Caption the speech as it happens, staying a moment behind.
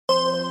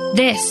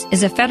This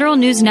is a Federal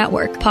News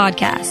Network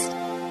podcast.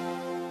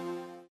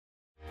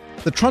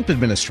 The Trump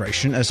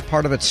administration, as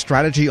part of its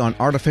strategy on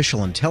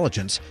artificial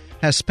intelligence,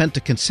 has spent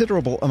a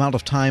considerable amount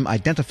of time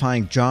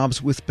identifying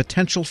jobs with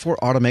potential for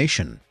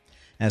automation.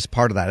 As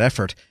part of that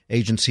effort,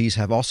 agencies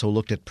have also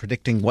looked at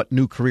predicting what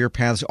new career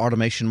paths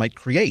automation might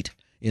create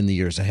in the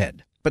years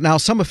ahead. But now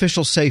some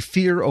officials say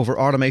fear over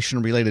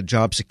automation-related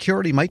job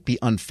security might be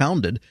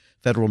unfounded.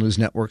 Federal News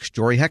Network's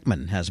Jory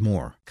Heckman has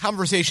more.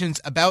 Conversations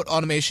about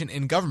automation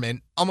in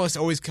government almost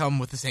always come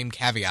with the same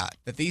caveat,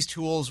 that these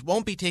tools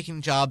won't be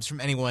taking jobs from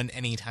anyone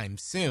anytime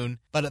soon,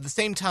 but at the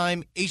same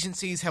time,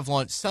 agencies have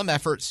launched some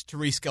efforts to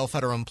reskill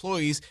federal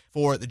employees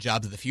for the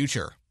jobs of the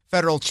future.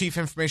 Federal Chief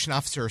Information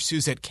Officer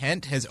Suzette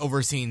Kent has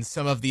overseen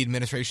some of the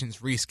administration's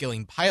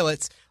reskilling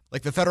pilots,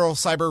 like the Federal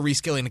Cyber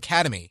Reskilling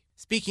Academy.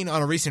 Speaking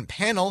on a recent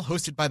panel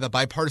hosted by the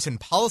Bipartisan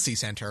Policy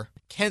Center,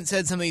 Kent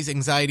said some of these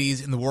anxieties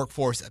in the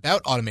workforce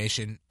about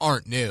automation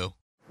aren't new.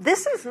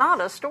 This is not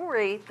a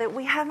story that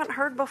we haven't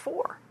heard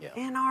before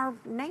in our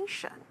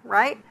nation,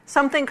 right?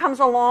 Something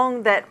comes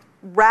along that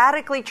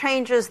radically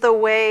changes the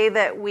way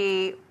that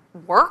we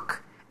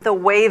work, the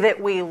way that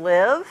we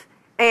live,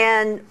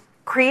 and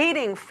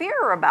creating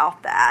fear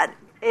about that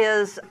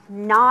is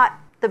not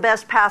the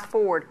best path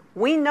forward.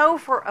 We know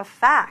for a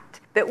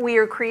fact that we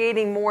are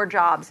creating more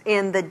jobs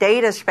in the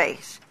data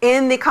space,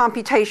 in the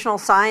computational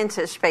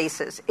sciences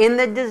spaces, in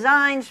the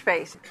design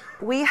space.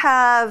 We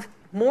have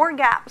more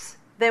gaps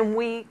than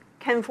we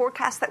can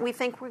forecast that we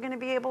think we're going to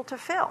be able to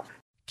fill.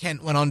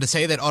 Kent went on to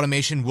say that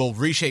automation will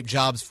reshape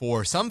jobs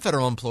for some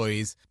federal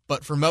employees,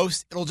 but for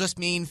most, it'll just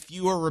mean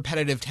fewer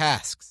repetitive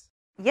tasks.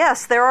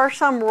 Yes, there are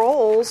some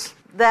roles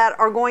that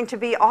are going to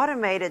be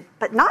automated,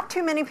 but not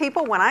too many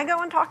people, when I go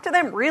and talk to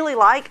them, really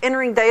like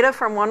entering data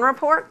from one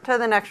report to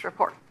the next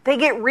report. They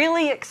get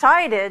really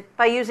excited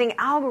by using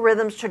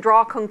algorithms to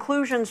draw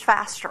conclusions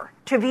faster,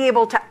 to be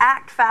able to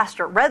act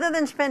faster. Rather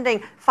than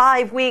spending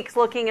 5 weeks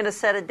looking at a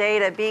set of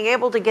data, being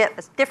able to get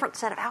a different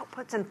set of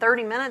outputs in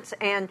 30 minutes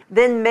and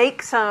then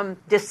make some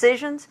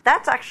decisions,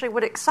 that's actually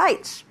what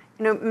excites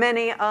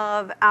many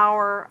of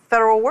our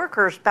federal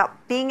workers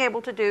about being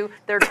able to do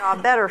their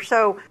job better.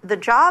 So the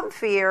job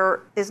fear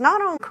is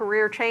not on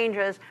career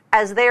changes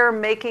as they're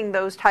making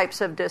those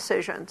types of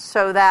decisions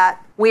so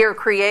that we are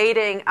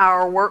creating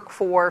our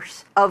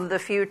workforce of the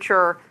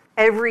future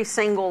every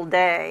single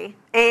day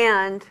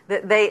and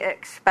that they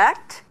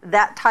expect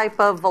that type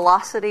of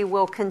velocity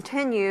will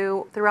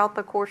continue throughout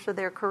the course of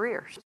their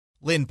careers.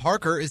 Lynn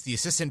Parker is the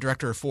Assistant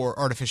Director for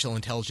Artificial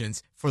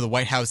Intelligence for the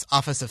White House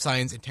Office of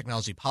Science and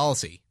Technology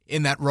Policy.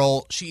 In that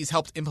role, she's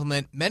helped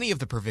implement many of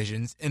the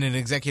provisions in an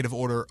executive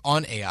order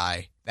on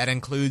AI. That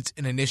includes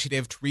an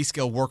initiative to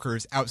reskill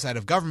workers outside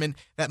of government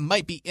that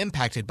might be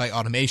impacted by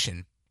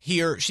automation.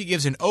 Here, she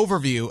gives an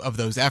overview of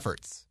those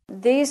efforts.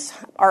 These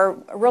are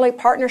really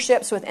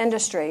partnerships with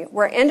industry,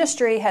 where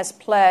industry has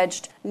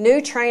pledged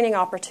new training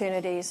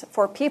opportunities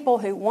for people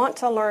who want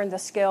to learn the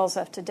skills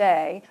of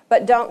today,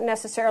 but they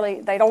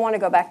don't want to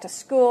go back to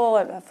school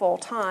at full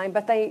time,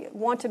 but they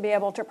want to be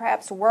able to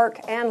perhaps work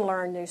and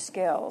learn new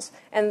skills.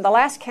 And the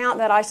last count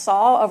that I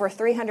saw, over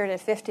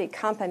 350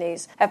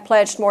 companies have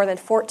pledged more than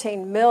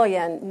 14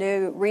 million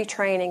new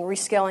retraining,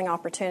 reskilling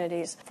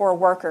opportunities for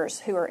workers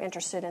who are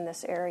interested in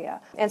this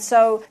area. And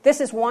so this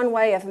is one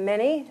way of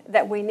many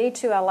that we need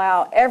to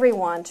allow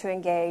everyone to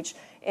engage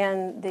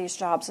in these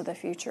jobs of the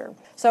future.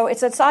 So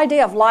it's this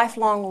idea of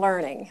lifelong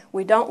learning.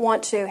 We don't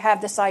want to have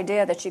this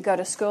idea that you go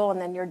to school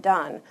and then you're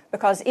done,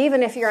 because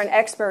even if you're an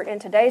expert in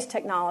today's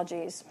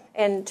technologies,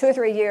 in 2 or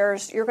 3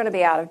 years, you're going to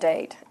be out of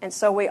date. And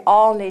so we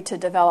all need to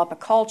develop a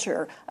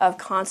culture of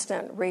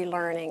constant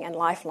relearning and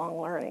lifelong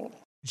learning.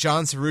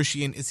 John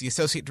Sarushian is the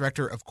Associate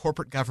Director of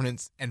Corporate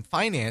Governance and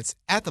Finance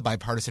at the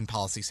Bipartisan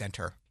Policy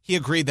Center. He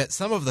agreed that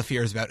some of the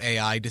fears about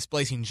AI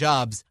displacing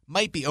jobs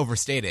might be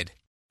overstated.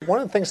 One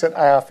of the things that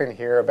I often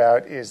hear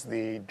about is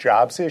the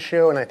jobs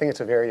issue, and I think it's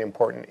a very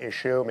important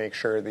issue. Make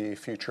sure the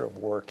future of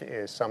work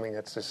is something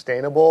that's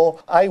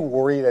sustainable. I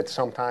worry that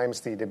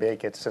sometimes the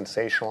debate gets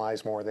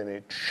sensationalized more than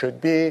it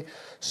should be.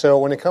 So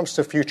when it comes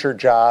to future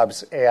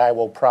jobs, AI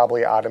will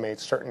probably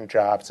automate certain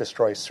jobs,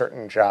 destroy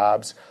certain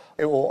jobs.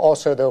 It will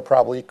also, though,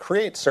 probably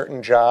create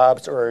certain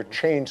jobs or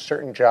change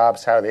certain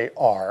jobs how they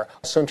are.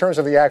 So in terms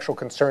of the actual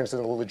concerns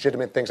and the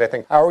legitimate things, I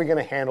think, how are we going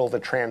to handle the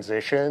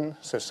transition?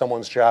 So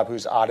someone's job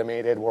who's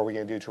automated, what are we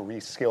going to do to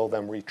reskill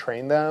them,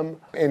 retrain them?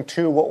 And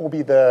two, what will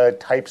be the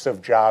types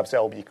of jobs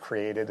that will be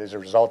created as a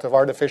result of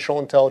artificial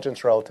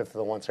intelligence relative to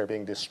the ones that are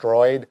being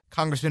destroyed?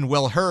 Congressman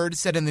Will Hurd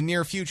said in the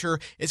near future,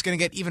 it's going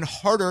to get even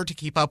harder to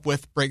keep up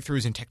with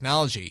breakthroughs in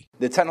technology.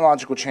 The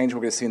technological change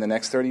we're going to see in the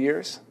next 30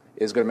 years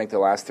is going to make the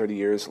last 30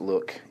 years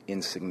look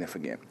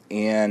insignificant.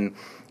 And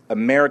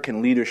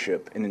American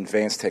leadership in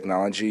advanced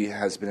technology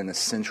has been an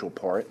essential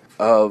part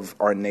of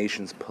our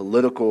nation's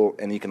political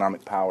and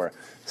economic power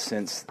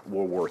since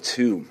World War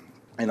II.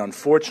 And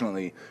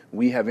unfortunately,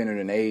 we have entered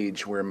an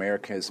age where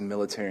America's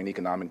military and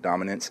economic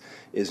dominance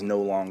is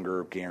no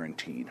longer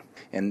guaranteed.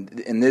 And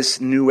in this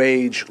new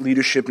age,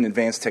 leadership in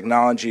advanced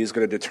technology is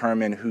going to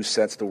determine who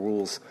sets the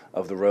rules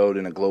of the road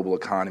in a global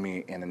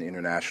economy and an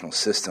international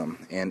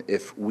system. And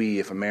if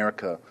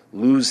America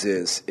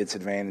loses its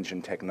advantage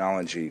in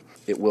technology,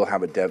 it will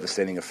have a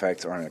devastating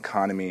effect on our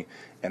economy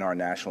and our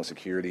national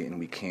security, and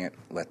we can't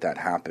let that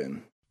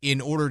happen. In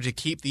order to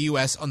keep the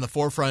U.S. on the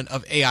forefront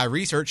of AI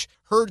research,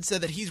 Hurd said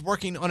that he's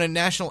working on a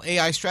national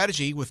AI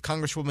strategy with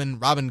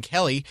Congresswoman Robin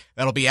Kelly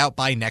that'll be out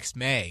by next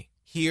May.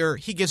 Here,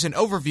 he gives an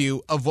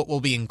overview of what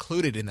will be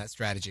included in that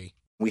strategy.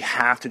 We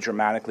have to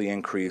dramatically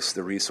increase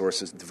the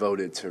resources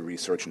devoted to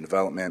research and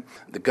development.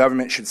 The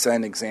government should set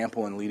an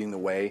example in leading the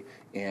way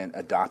in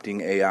adopting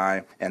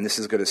AI, and this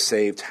is going to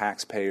save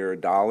taxpayer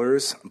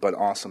dollars, but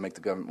also make the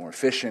government more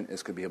efficient.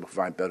 It's going to be able to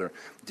provide better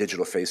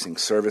digital-facing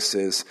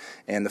services.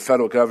 And the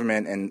federal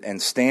government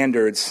and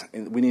standards,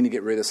 we need to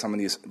get rid of some of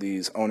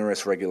these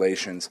onerous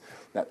regulations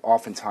that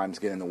oftentimes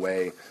get in the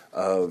way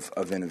of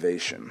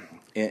innovation.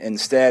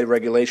 Instead,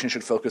 regulation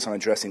should focus on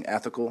addressing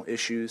ethical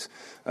issues,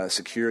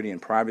 security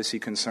and privacy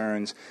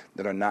concerns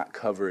that are not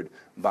covered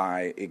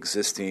by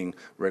existing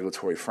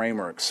regulatory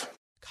frameworks.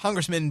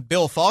 Congressman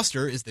Bill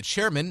Foster is the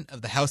chairman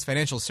of the House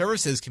Financial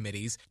Services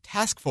Committee's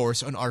Task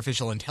Force on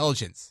Artificial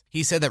Intelligence.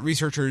 He said that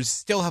researchers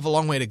still have a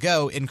long way to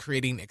go in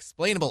creating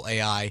explainable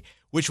AI,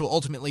 which will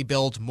ultimately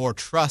build more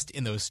trust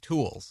in those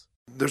tools.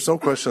 There's no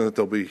question that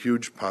there'll be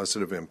huge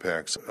positive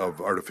impacts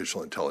of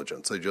artificial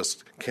intelligence. They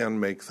just can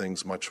make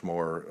things much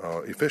more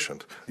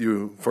efficient.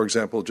 For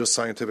example, just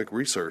scientific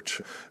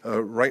research.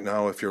 Right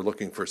now, if you're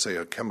looking for, say,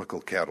 a chemical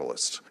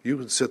catalyst, you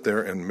can sit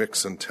there and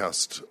mix and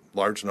test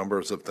large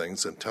numbers of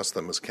things and test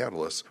them as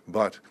catalysts.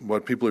 But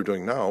what people are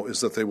doing now is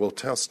that they will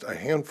test a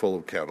handful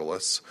of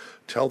catalysts,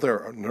 tell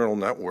their neural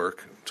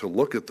network to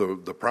look at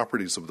the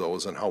properties of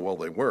those and how well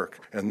they work,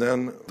 and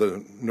then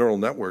the neural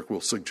network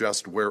will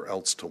suggest where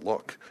else to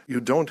look.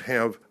 You don't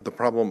have the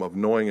problem of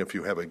knowing if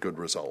you have a good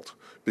result,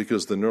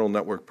 because the neural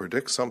network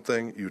predicts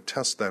something, you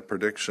test that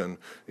prediction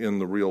in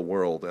the real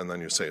world, and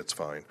then you say it's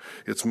fine.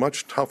 It's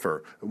much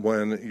tougher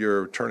when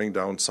you're turning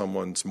down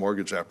someone's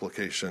mortgage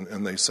application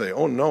and they say,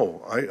 oh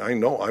no, I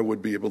know I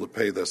would be able to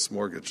pay this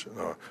mortgage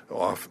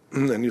off.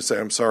 And you say,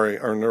 I'm sorry,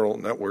 our neural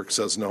network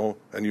says no,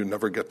 and you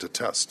never get to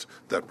test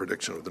that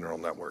prediction of the neural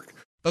network.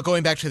 But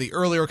going back to the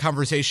earlier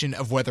conversation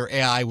of whether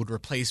AI would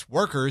replace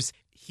workers,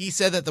 he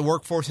said that the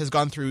workforce has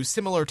gone through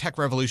similar tech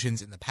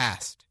revolutions in the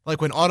past,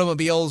 like when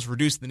automobiles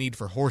reduced the need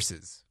for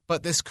horses.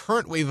 But this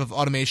current wave of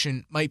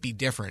automation might be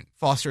different.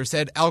 Foster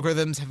said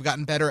algorithms have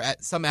gotten better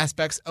at some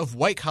aspects of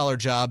white-collar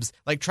jobs,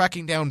 like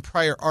tracking down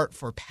prior art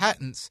for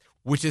patents,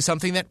 which is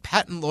something that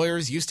patent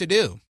lawyers used to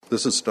do.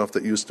 This is stuff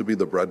that used to be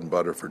the bread and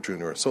butter for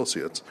junior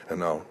associates,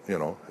 and now,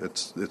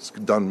 it's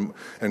done,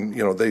 and,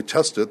 they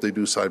test it. They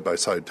do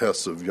side-by-side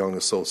tests of young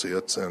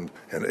associates and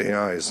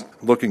AIs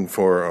looking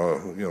for,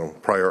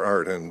 prior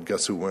art, and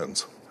guess who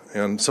wins?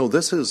 And so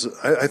this is,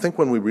 I think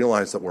when we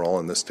realize that we're all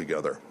in this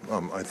together,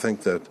 I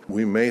think that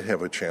we may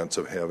have a chance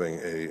of having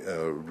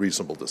a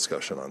reasonable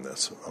discussion on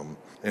this.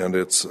 And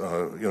it's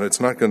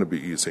not going to be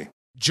easy.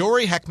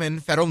 Jory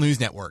Heckman, Federal News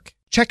Network.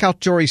 Check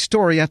out Jory's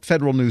story at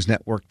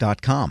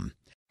federalnewsnetwork.com.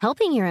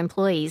 Helping your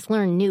employees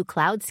learn new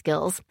cloud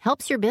skills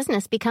helps your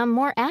business become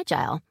more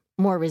agile,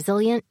 more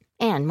resilient,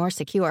 and more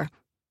secure.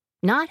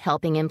 Not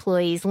helping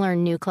employees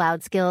learn new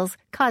cloud skills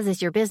causes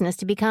your business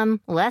to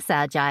become less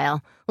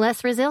agile,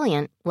 less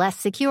resilient, less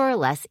secure,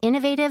 less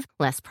innovative,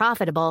 less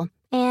profitable,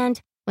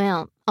 and,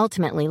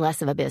 ultimately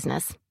less of a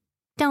business.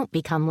 Don't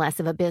become less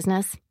of a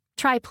business.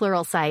 Try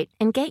Pluralsight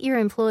and get your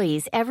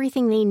employees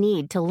everything they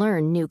need to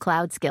learn new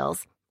cloud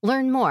skills.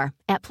 Learn more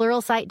at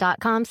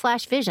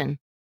pluralsight.com/vision.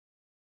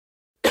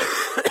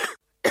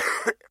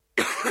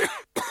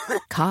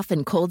 Cough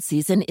and cold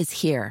season is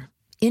here.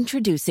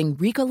 Introducing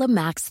Ricola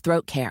Max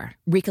Throat Care,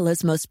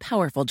 Ricola's most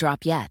powerful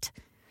drop yet.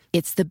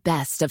 It's the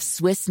best of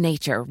Swiss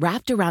nature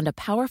wrapped around a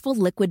powerful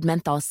liquid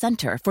menthol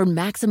center for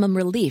maximum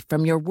relief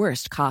from your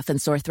worst cough and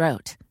sore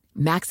throat.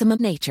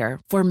 Maximum nature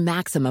for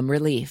maximum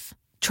relief.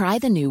 Try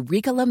the new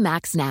Ricola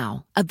Max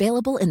now,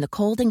 available in the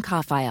cold and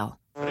cough aisle.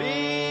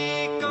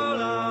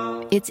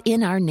 Ricola. It's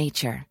in our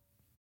nature.